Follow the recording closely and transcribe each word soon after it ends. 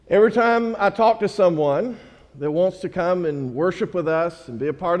Every time I talk to someone that wants to come and worship with us and be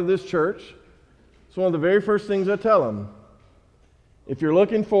a part of this church, it's one of the very first things I tell them. If you're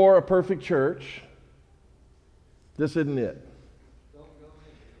looking for a perfect church, this isn't it.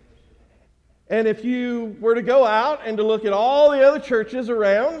 And if you were to go out and to look at all the other churches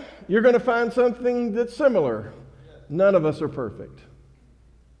around, you're going to find something that's similar. None of us are perfect.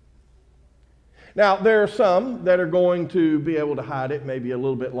 Now, there are some that are going to be able to hide it maybe a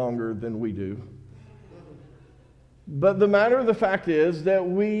little bit longer than we do. But the matter of the fact is that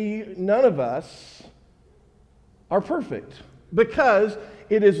none of us are perfect, because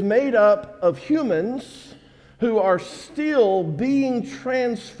it is made up of humans who are still being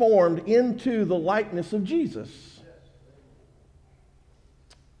transformed into the likeness of Jesus.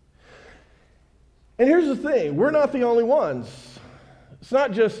 And here's the thing, we're not the only ones. It's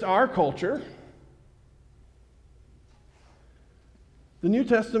not just our culture. The New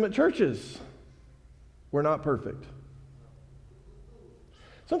Testament churches were not perfect.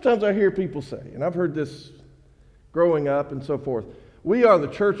 Sometimes I hear people say, and I've heard this growing up and so forth, we are the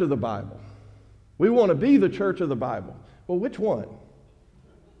church of the Bible. We want to be the church of the Bible. Well, which one?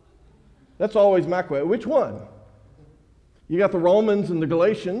 That's always my question. Which one? You got the Romans and the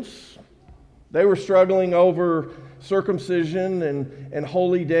Galatians. They were struggling over circumcision and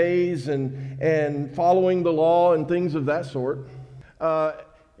holy days and following the law and things of that sort.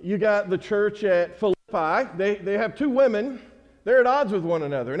 You got the church at Philippi. They have two women. They're at odds with one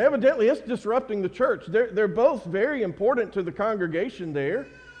another. And evidently it's disrupting the church. They're both very important to the congregation there.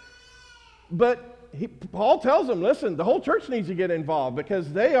 But Paul tells them, listen, the whole church needs to get involved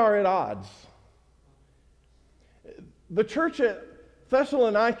because they are at odds. The church at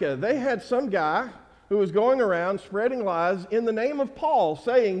Thessalonica, they had some guy who was going around spreading lies in the name of Paul,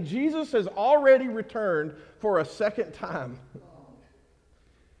 saying Jesus has already returned for a second time.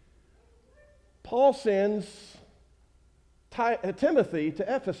 Paul sends Timothy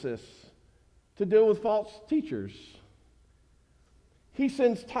to Ephesus to deal with false teachers. He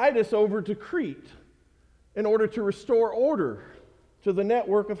sends Titus over to Crete in order to restore order to the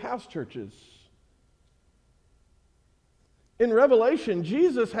network of house churches. In Revelation,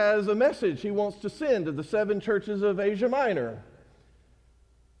 Jesus has a message he wants to send to the 7 churches of Asia Minor.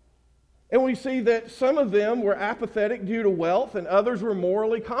 And we see that some of them were apathetic due to wealth and others were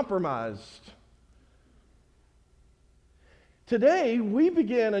morally compromised. Today, we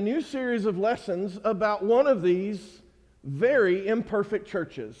begin a new series of lessons about one of these very imperfect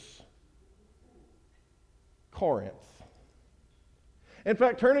churches, Corinth. In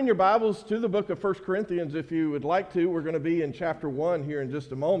fact, turn in your Bibles to the book of 1 Corinthians if you would like to. We're going to be in chapter 1 here in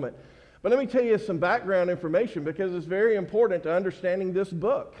just a moment. But let me tell you some background information because it's very important to understanding this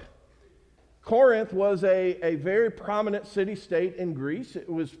book. Corinth was a very prominent city-state in Greece. It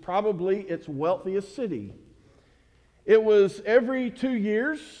was probably its wealthiest city. It was every 2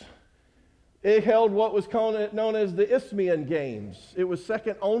 years, it held what was known as the Isthmian Games. It was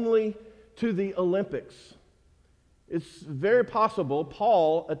second only to the Olympics. It's very possible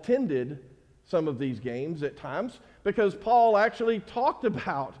Paul attended some of these games at times because Paul actually talked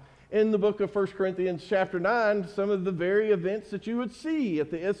about in the book of 1 Corinthians chapter 9 some of the very events that you would see at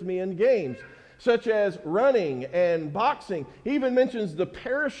the Isthmian Games, such as running and boxing. He even mentions the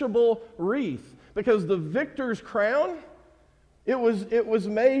perishable wreath because the victor's crown, it was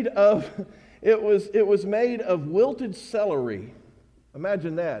made of wilted celery.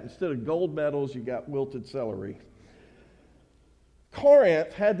 Imagine that. Instead of gold medals, you got wilted celery.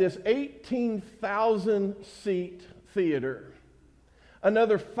 Corinth had this 18,000-seat theater,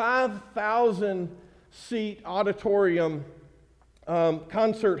 another 5,000-seat auditorium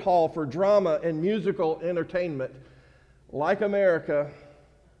concert hall for drama and musical entertainment. Like America,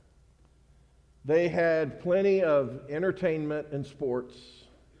 they had plenty of entertainment and sports.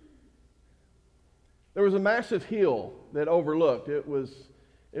 There was a massive hill that overlooked. It was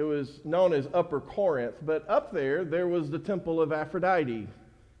known as Upper Corinth, but up there was the temple of Aphrodite.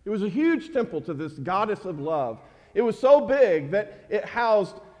 It was a huge temple to this goddess of love. It was so big that it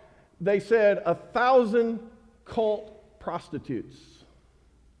housed, they said, 1,000 cult prostitutes.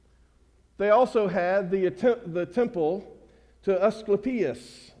 They also had the temple to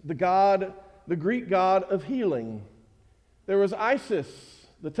Asclepius, the Greek god of healing. There was Isis,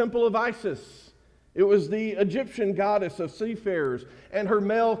 the temple of Isis. It was the Egyptian goddess of seafarers and her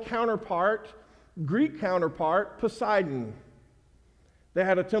male counterpart, Greek counterpart, Poseidon. They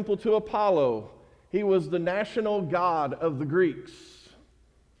had a temple to Apollo. He was the national god of the Greeks.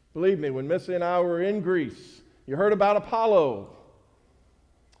 Believe me, when Missy and I were in Greece, you heard about Apollo.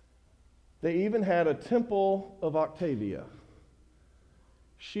 They even had a temple of Octavia.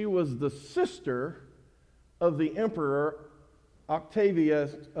 She was the sister of the Emperor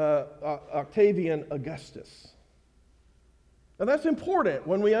Octavian Augustus. Now that's important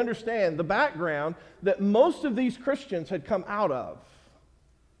when we understand the background that most of these Christians had come out of.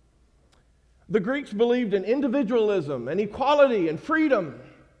 The Greeks believed in individualism and equality and freedom,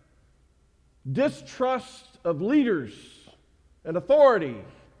 distrust of leaders and authority.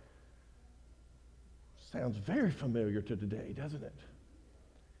 Sounds very familiar to today, doesn't it?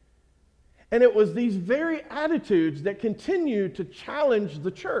 And it was these very attitudes that continue to challenge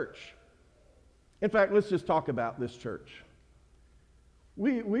the church. In fact, let's just talk about this church.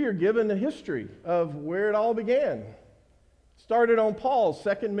 We are given a history of where it all began. Started on Paul's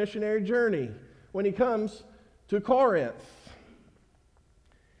second missionary journey when he comes to Corinth.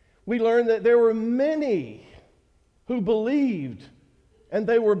 We learn that there were many who believed and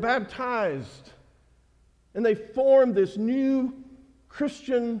they were baptized and they formed this new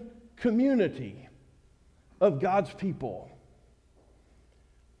Christian community of God's people.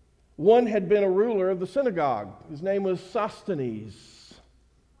 One had been a ruler of the synagogue. His name was Sosthenes.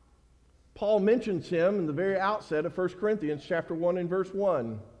 Paul mentions him in the very outset of 1 Corinthians chapter 1 and verse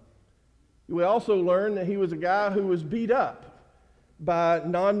 1. We also learn that he was a guy who was beat up by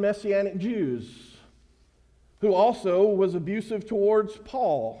non-Messianic Jews, who also was abusive towards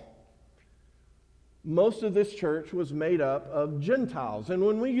Paul. Most of this church was made up of Gentiles. And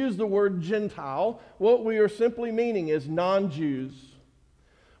when we use the word Gentile, what we are simply meaning is non-Jews.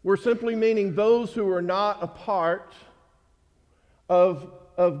 We're simply meaning those who are not a part of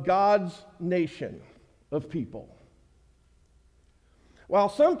God's nation of people. While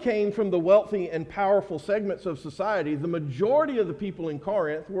some came from the wealthy and powerful segments of society, the majority of the people in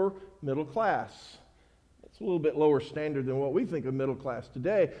Corinth were middle class. It's a little bit lower standard than what we think of middle class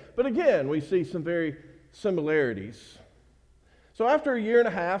today. But again, we see some very similarities. So after a year and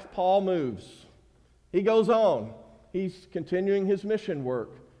a half, Paul moves. He goes on. He's continuing his mission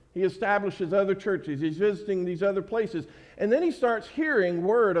work. He establishes other churches. He's visiting these other places. And then he starts hearing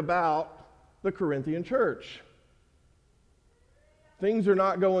word about the Corinthian church. Things are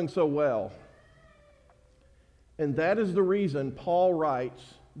not going so well. And that is the reason Paul writes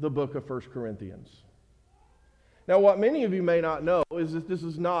the book of 1 Corinthians. Now, what many of you may not know is that this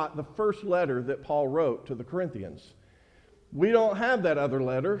is not the first letter that Paul wrote to the Corinthians. We don't have that other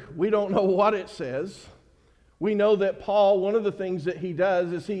letter. We don't know what it says. We know that Paul, one of the things that he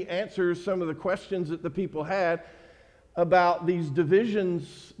does is he answers some of the questions that the people had about these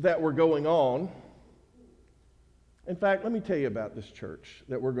divisions that were going on. In fact, let me tell you about this church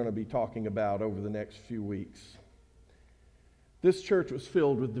that we're going to be talking about over the next few weeks. This church was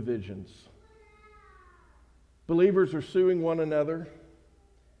filled with divisions. Believers are suing one another.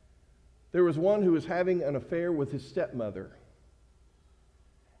 There was one who was having an affair with his stepmother.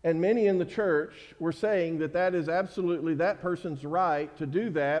 And many in the church were saying that that is absolutely that person's right to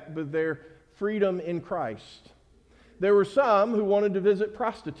do that, but their freedom in Christ. There were some who wanted to visit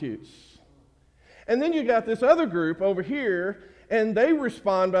prostitutes. And then you got this other group over here, and they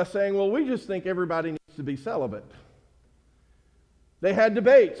respond by saying, well, we just think everybody needs to be celibate. They had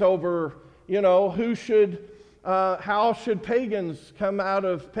debates over, how should pagans come out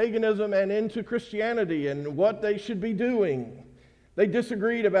of paganism and into Christianity and what they should be doing. They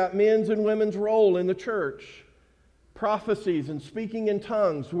disagreed about men's and women's role in the church. Prophecies and speaking in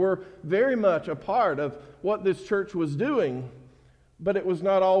tongues were very much a part of what this church was doing, but it was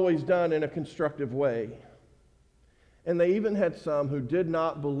not always done in a constructive way. And they even had some who did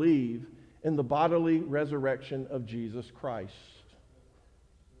not believe in the bodily resurrection of Jesus Christ.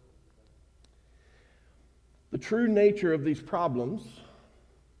 The true nature of these problems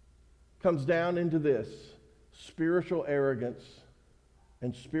comes down into this: spiritual arrogance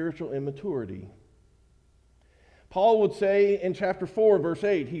and spiritual immaturity. Paul would say in chapter 4, verse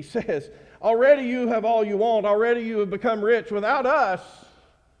 8, he says, already you have all you want. Already you have become rich. Without us,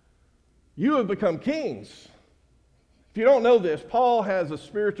 you have become kings. If you don't know this, Paul has a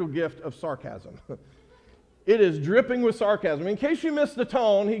spiritual gift of sarcasm. It is dripping with sarcasm. In case you missed the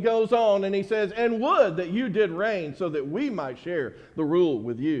tone, he goes on and he says, and would that you did reign so that we might share the rule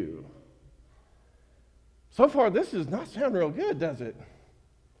with you. So far, this does not sound real good, does it?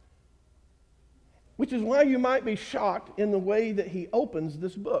 Which is why you might be shocked in the way that he opens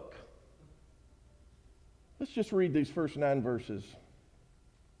this book. Let's just read these first 9 verses.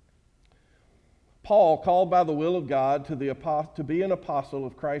 Paul, called by the will of God to be an apostle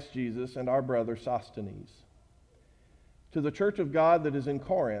of Christ Jesus, and our brother Sosthenes, to the church of God that is in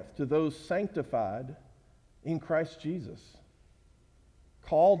Corinth, to those sanctified in Christ Jesus,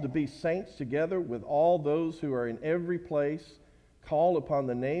 called to be saints together with all those who are in every place call upon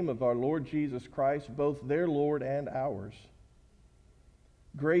the name of our Lord Jesus Christ, both their Lord and ours.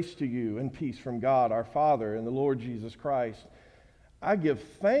 Grace to you and peace from God our Father and the Lord Jesus Christ. I give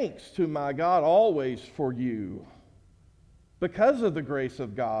thanks to my God always for you, because of the grace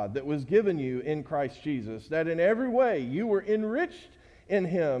of God that was given you in Christ Jesus, that in every way you were enriched in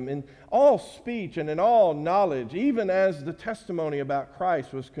him, in all speech and in all knowledge, even as the testimony about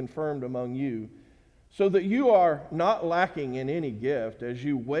Christ was confirmed among you, so that you are not lacking in any gift as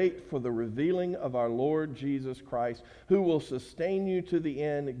you wait for the revealing of our Lord Jesus Christ, who will sustain you to the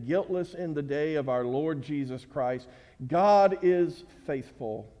end, guiltless in the day of our Lord Jesus Christ. God is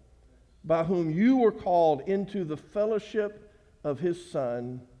faithful, by whom you were called into the fellowship of his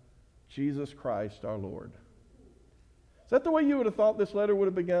Son, Jesus Christ our Lord. Is that the way you would have thought this letter would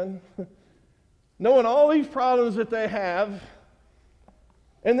have begun? Knowing all these problems that they have,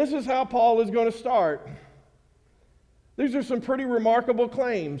 and this is how Paul is going to start. These are some pretty remarkable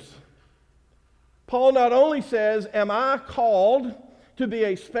claims. Paul not only says, am I called to be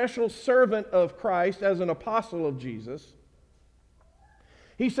a special servant of Christ as an apostle of Jesus?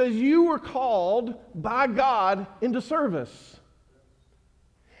 He says, you were called by God into service.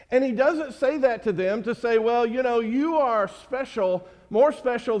 And he doesn't say that to them to say, well, you know, you are special, more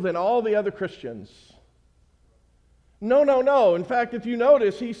special than all the other Christians. No. In fact, if you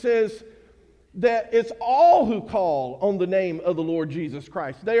notice, he says that it's all who call on the name of the Lord Jesus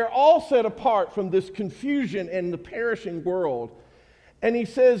Christ. They are all set apart from this confusion in the perishing world. And he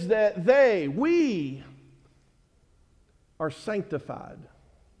says that we are sanctified.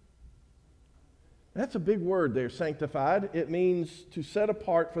 That's a big word there, sanctified. It means to set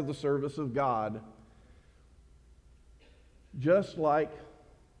apart for the service of God. Just like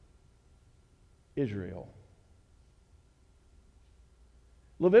Israel.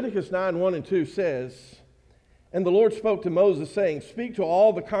 Leviticus 9:1-2 says, and the Lord spoke to Moses, saying, speak to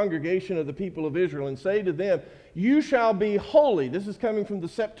all the congregation of the people of Israel and say to them, you shall be holy. This is coming from the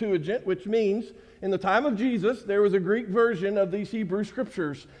Septuagint, which means in the time of Jesus, there was a Greek version of these Hebrew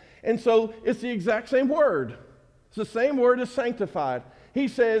scriptures. And so it's the exact same word. It's the same word as sanctified. He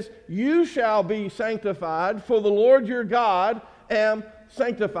says, you shall be sanctified, for the Lord your God am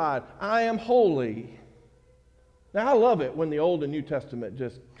sanctified. I am holy. Now, I love it when the Old and New Testament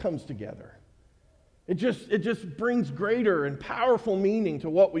just comes together. It just brings greater and powerful meaning to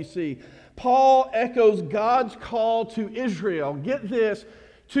what we see. Paul echoes God's call to Israel. Get this,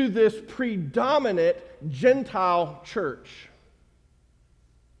 to this predominant Gentile church.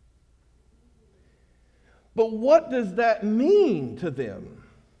 But what does that mean to them?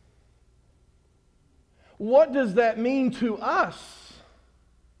 What does that mean to us?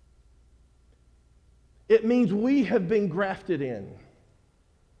 It means we have been grafted in.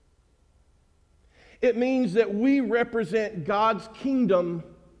 It means that we represent God's kingdom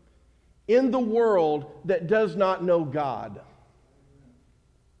in the world that does not know God.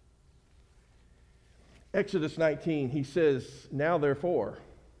 Exodus 19, he says, now therefore,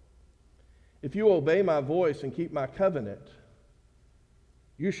 if you obey my voice and keep my covenant,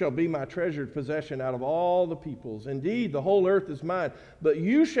 you shall be my treasured possession out of all the peoples. Indeed, the whole earth is mine. But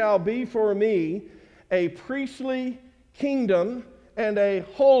you shall be for me a priestly kingdom and a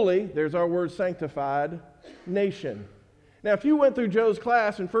holy, there's our word sanctified, nation. Now, if you went through Joe's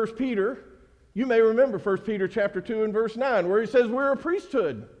class in 1 Peter, you may remember 1 Peter chapter 2 and verse 9, where he says we're a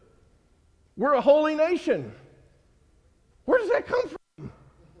priesthood. We're a holy nation. Where does that come from?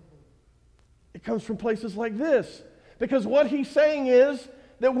 It comes from places like this. Because what he's saying is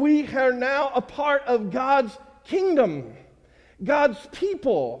that we are now a part of God's kingdom, God's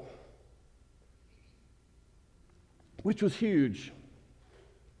people, which was huge.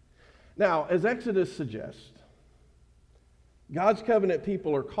 Now, as Exodus suggests, God's covenant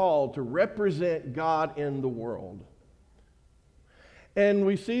people are called to represent God in the world. And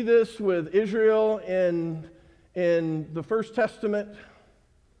we see this with Israel in the First Testament,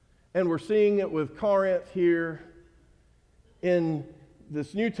 and we're seeing it with Corinth here in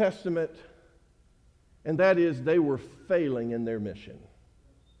this New Testament, and that is they were failing in their mission.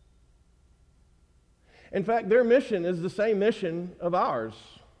 In fact, their mission is the same mission of ours,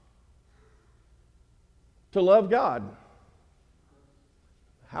 to love God.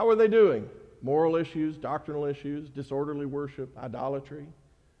 How are they doing? Moral issues, doctrinal issues, disorderly worship, idolatry.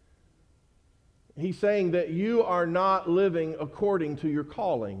 He's saying that you are not living according to your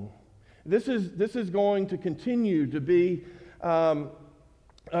calling. This is going to continue to be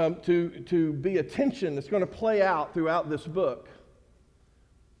to be a tension that's going to play out throughout this book.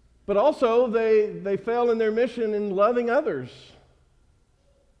 But also, they fail in their mission in loving others.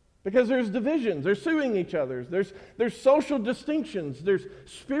 Because there's divisions, they're suing each other, there's social distinctions, there's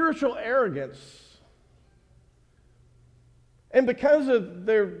spiritual arrogance. And because of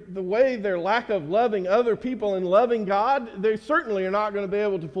their lack of loving other people and loving God, they certainly are not going to be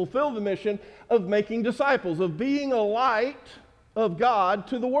able to fulfill the mission of making disciples, of being a light of God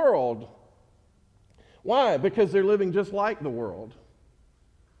to the world. Why? Because they're living just like the world.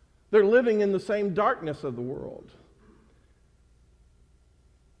 They're living in the same darkness of the world.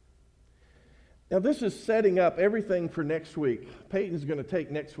 Now, this is setting up everything for next week. Peyton's going to take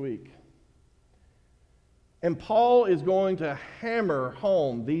next week. And Paul is going to hammer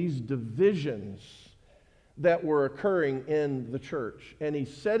home these divisions that were occurring in the church. And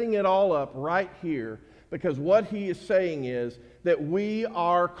he's setting it all up right here because what he is saying is that we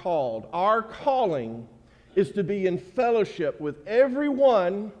are called. Our calling is to be in fellowship with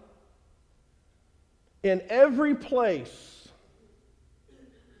everyone in every place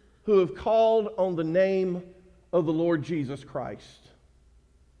who have called on the name of the Lord Jesus Christ.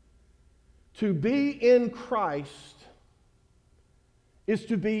 To be in Christ is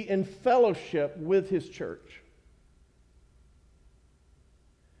to be in fellowship with His church.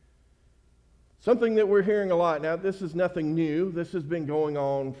 Something that we're hearing a lot. Now, this is nothing new. This has been going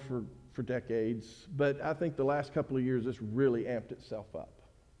on for decades. But I think the last couple of years, it's really amped itself up.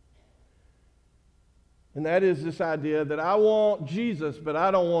 And that is this idea that I want Jesus, but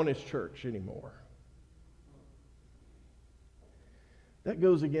I don't want His church anymore. That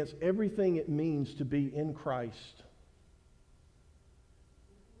goes against everything it means to be in Christ.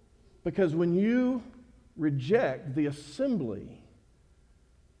 Because when you reject the assembly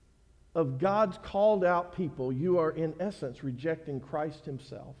of God's called out people, you are in essence rejecting Christ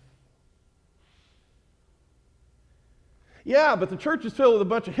Himself. Yeah, but the church is filled with a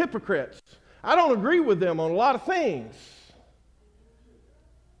bunch of hypocrites. I don't agree with them on a lot of things.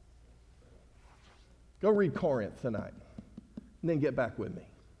 Go read Corinth tonight, and then get back with me.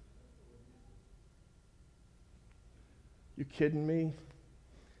 You kidding me?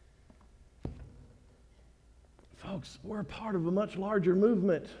 Folks, we're a part of a much larger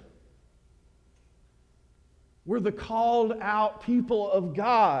movement. We're the called out people of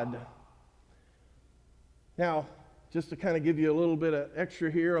God. Now, just to kind of give you a little bit of extra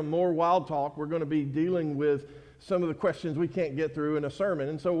here on more Wild Talk, we're going to be dealing with some of the questions we can't get through in a sermon.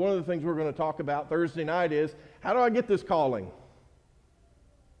 And so one of the things we're going to talk about Thursday night is, how do I get this calling?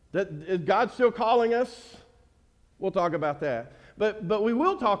 Is God still calling us? We'll talk about that. But we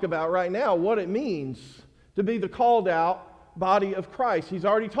will talk about right now what it means to be the called out body of Christ. He's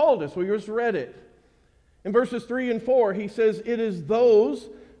already told us. We just read it. In verses 3 and 4, he says, it is those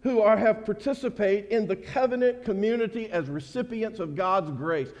who have participate in the covenant community as recipients of God's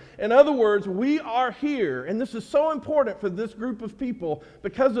grace. In other words, we are here, and this is so important for this group of people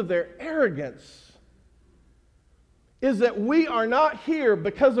because of their arrogance, is that we are not here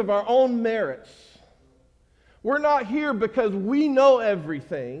because of our own merits. We're not here because we know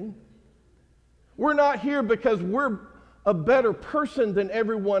everything. We're not here because we're a better person than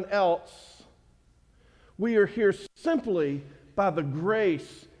everyone else. We are here simply by the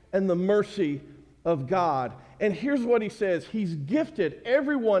grace and the mercy of God. And here's what he says. He's gifted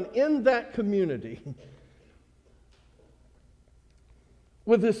everyone in that community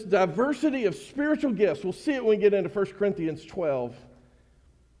with this diversity of spiritual gifts. We'll see it when we get into 1 Corinthians 12.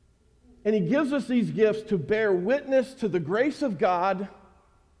 And he gives us these gifts to bear witness to the grace of God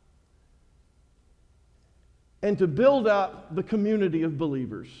and to build up the community of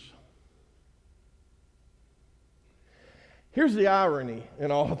believers. Here's the irony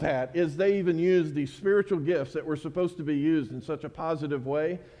in all of that, is they even use these spiritual gifts that were supposed to be used in such a positive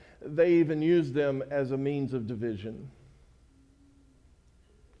way. They even use them as a means of division.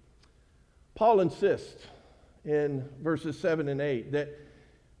 Paul insists in verses 7 and 8 that,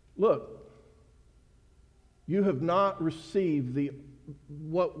 look, you have not received the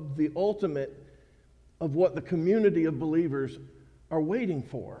ultimate of what the community of believers are waiting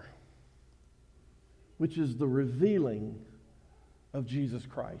for, which is the revealing of Jesus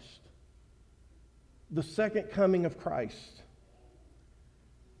Christ. The second coming of Christ.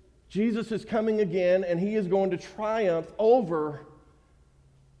 Jesus is coming again, and he is going to triumph over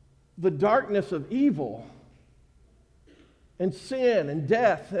the darkness of evil and sin and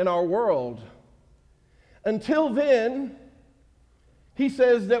death in our world. Until then, he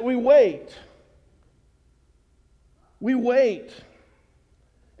says that we wait. We wait.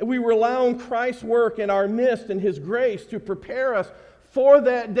 And we rely on Christ's work in our midst and His grace to prepare us for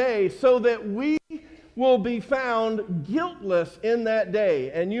that day so that we will be found guiltless in that day.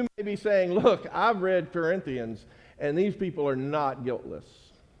 And you may be saying, look, I've read Corinthians, and these people are not guiltless.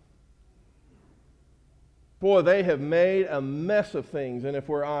 Boy, they have made a mess of things, and if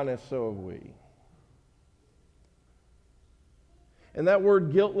we're honest, so have we. And that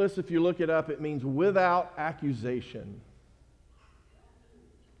word guiltless, if you look it up, it means without accusation.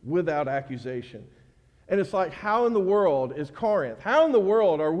 Without accusation. And it's like, how in the world is Corinth? How in the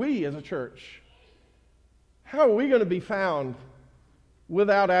world are we as a church? How are we going to be found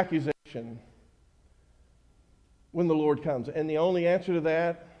without accusation when the Lord comes? And the only answer to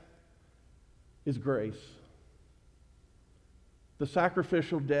that is grace. The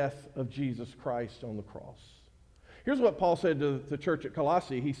sacrificial death of Jesus Christ on the cross. Here's what Paul said to the church at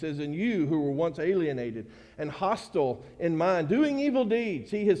Colossae. He says, "And you who were once alienated and hostile in mind, doing evil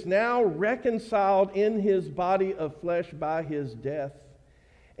deeds, he has now reconciled in his body of flesh by his death,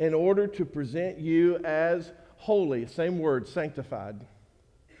 in order to present you as holy," same word, sanctified,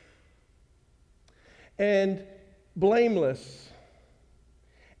 "and blameless,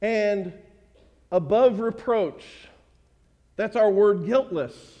 and above reproach." That's our word,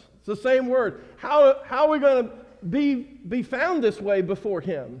 guiltless. It's the same word. How are we going to be found this way before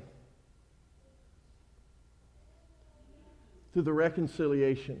him? Through the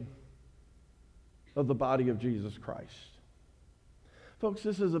reconciliation of the body of Jesus Christ. Folks,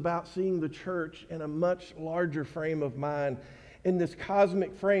 this is about seeing the church in a much larger frame of mind, in this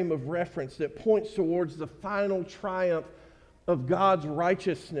cosmic frame of reference that points towards the final triumph of God's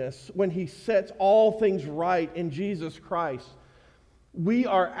righteousness when he sets all things right in Jesus Christ. We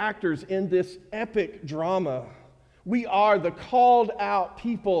are actors in this epic drama. We are the called out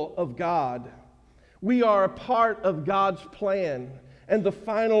people of God. We are a part of God's plan and the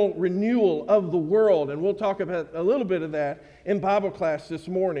final renewal of the world. And we'll talk about a little bit of that in Bible class this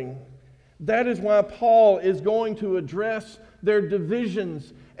morning. That is why Paul is going to address their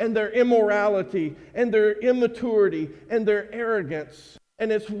divisions and their immorality and their immaturity and their arrogance.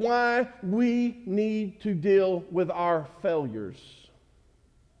 And it's why we need to deal with our failures.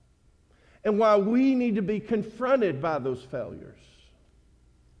 And why we need to be confronted by those failures.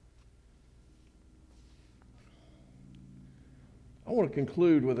 I want to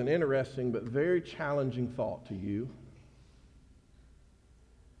conclude with an interesting but very challenging thought to you.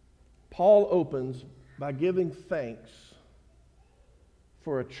 Paul opens by giving thanks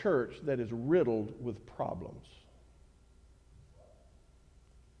for a church that is riddled with problems.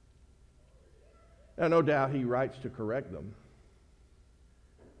 Now, no doubt he writes to correct them.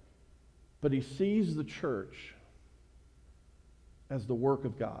 But he sees the church as the work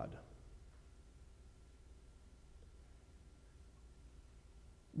of God.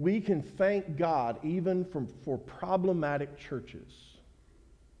 We can thank God even for problematic churches.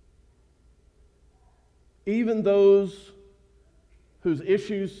 Even those whose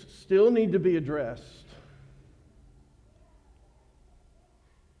issues still need to be addressed.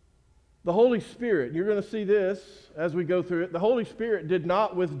 The Holy Spirit, you're going to see this as we go through it, the Holy Spirit did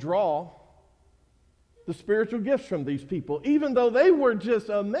not withdraw the spiritual gifts from these people, even though they were just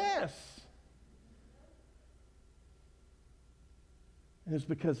a mess. And it's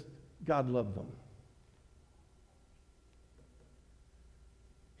because God loved them.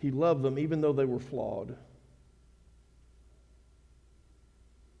 He loved them even though they were flawed.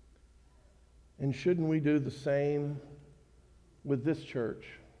 And shouldn't we do the same with this church?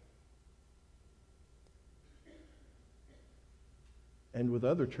 And with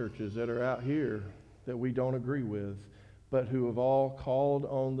other churches that are out here that we don't agree with, but who have all called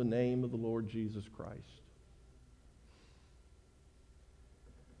on the name of the Lord Jesus Christ.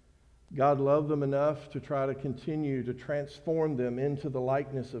 God loved them enough to try to continue to transform them into the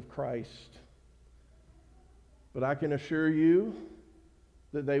likeness of Christ. But I can assure you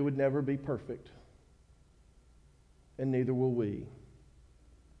that they would never be perfect. And neither will we.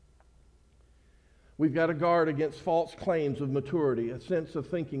 We've got to guard against false claims of maturity, a sense of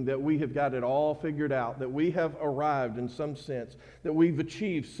thinking that we have got it all figured out, that we have arrived in some sense, that we've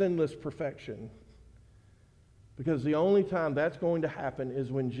achieved sinless perfection. Because the only time that's going to happen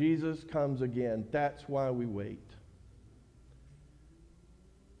is when Jesus comes again. That's why we wait.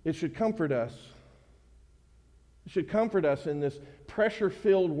 It should comfort us. It should comfort us in this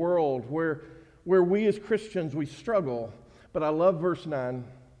pressure-filled world where we as Christians, we struggle. But I love verse 9.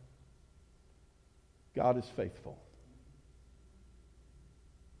 God is faithful.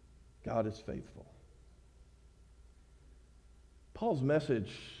 God is faithful. Paul's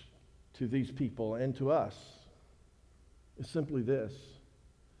message to these people and to us is simply this.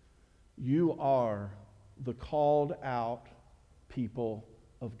 You are the called out people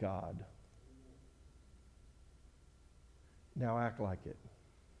of God. Now act like it.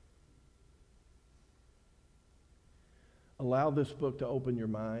 Allow this book to open your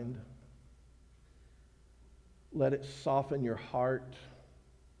mind. Let it soften your heart.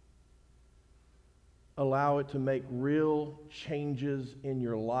 Allow it to make real changes in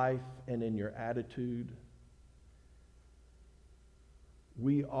your life and in your attitude.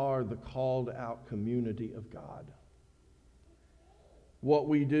 We are the called out community of God. What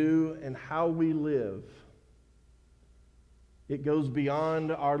we do and how we live, it goes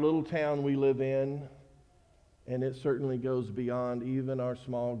beyond our little town we live in, and it certainly goes beyond even our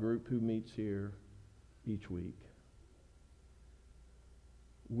small group who meets here each week.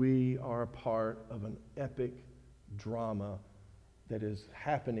 We are a part of an epic drama that is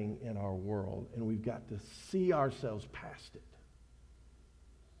happening in our world, and we've got to see ourselves past it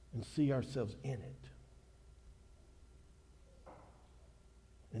and see ourselves in it.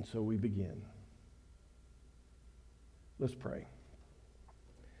 And so we begin. Let's pray.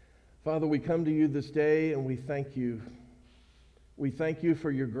 Father, we come to you this day and we thank you. We thank you for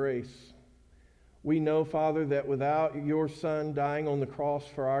your grace. We know, Father, that without your Son dying on the cross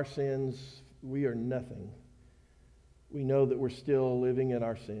for our sins, we are nothing. We know that we're still living in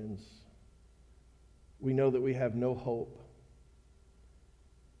our sins. We know that we have no hope.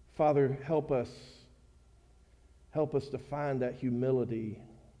 Father, help us. Help us to find that humility.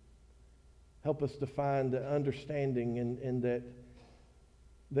 Help us to find the understanding and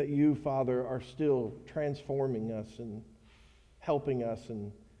that you, Father, are still transforming us and helping us,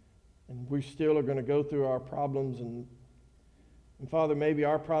 and we still are going to go through our problems, and Father, maybe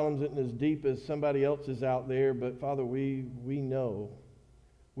our problems isn't as deep as somebody else's out there, but Father, we know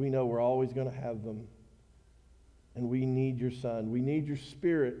we're always going to have them, and we need your Son. We need your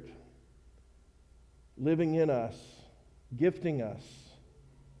Spirit living in us, gifting us,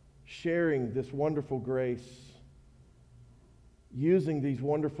 sharing this wonderful grace, using these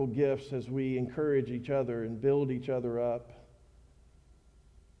wonderful gifts as we encourage each other and build each other up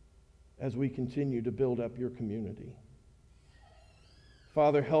as we continue to build up your community.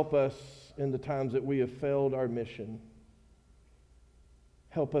 Father, help us in the times that we have failed our mission.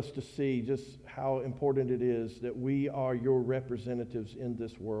 Help us to see just how important it is that we are your representatives in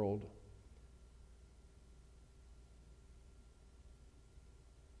this world.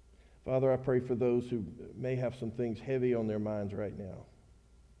 Father, I pray for those who may have some things heavy on their minds right now.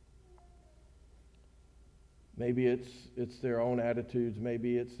 Maybe it's their own attitudes.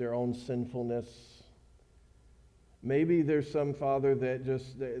 Maybe it's their own sinfulness. Maybe there's some, Father, that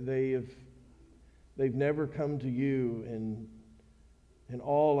just they've never come to you in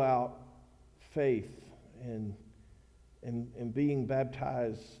all-out faith and being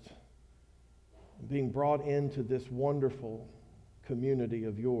baptized, being brought into this wonderful community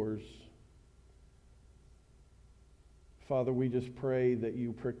of yours. Father, we just pray that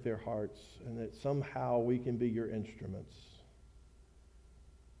you prick their hearts and that somehow we can be your instruments.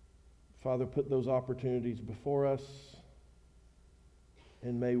 Father, put those opportunities before us,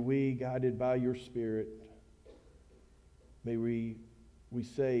 and may we, guided by your Spirit, may we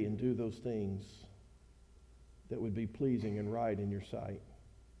say and do those things that would be pleasing and right in your sight.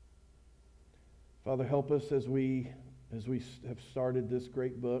 Father, help us as we have started this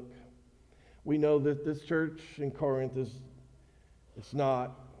great book. We know that this church in Corinth it's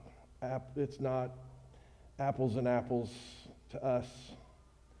not apples and apples to us.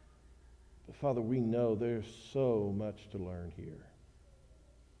 But Father, we know there's so much to learn here.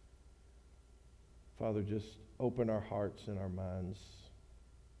 Father, just open our hearts and our minds.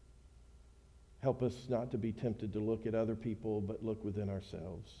 Help us not to be tempted to look at other people, but look within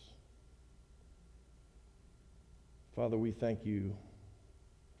ourselves. Father, we thank you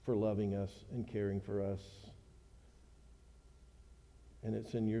for loving us and caring for us. And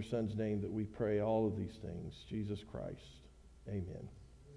it's in your Son's name that we pray all of these things, Jesus Christ. Amen.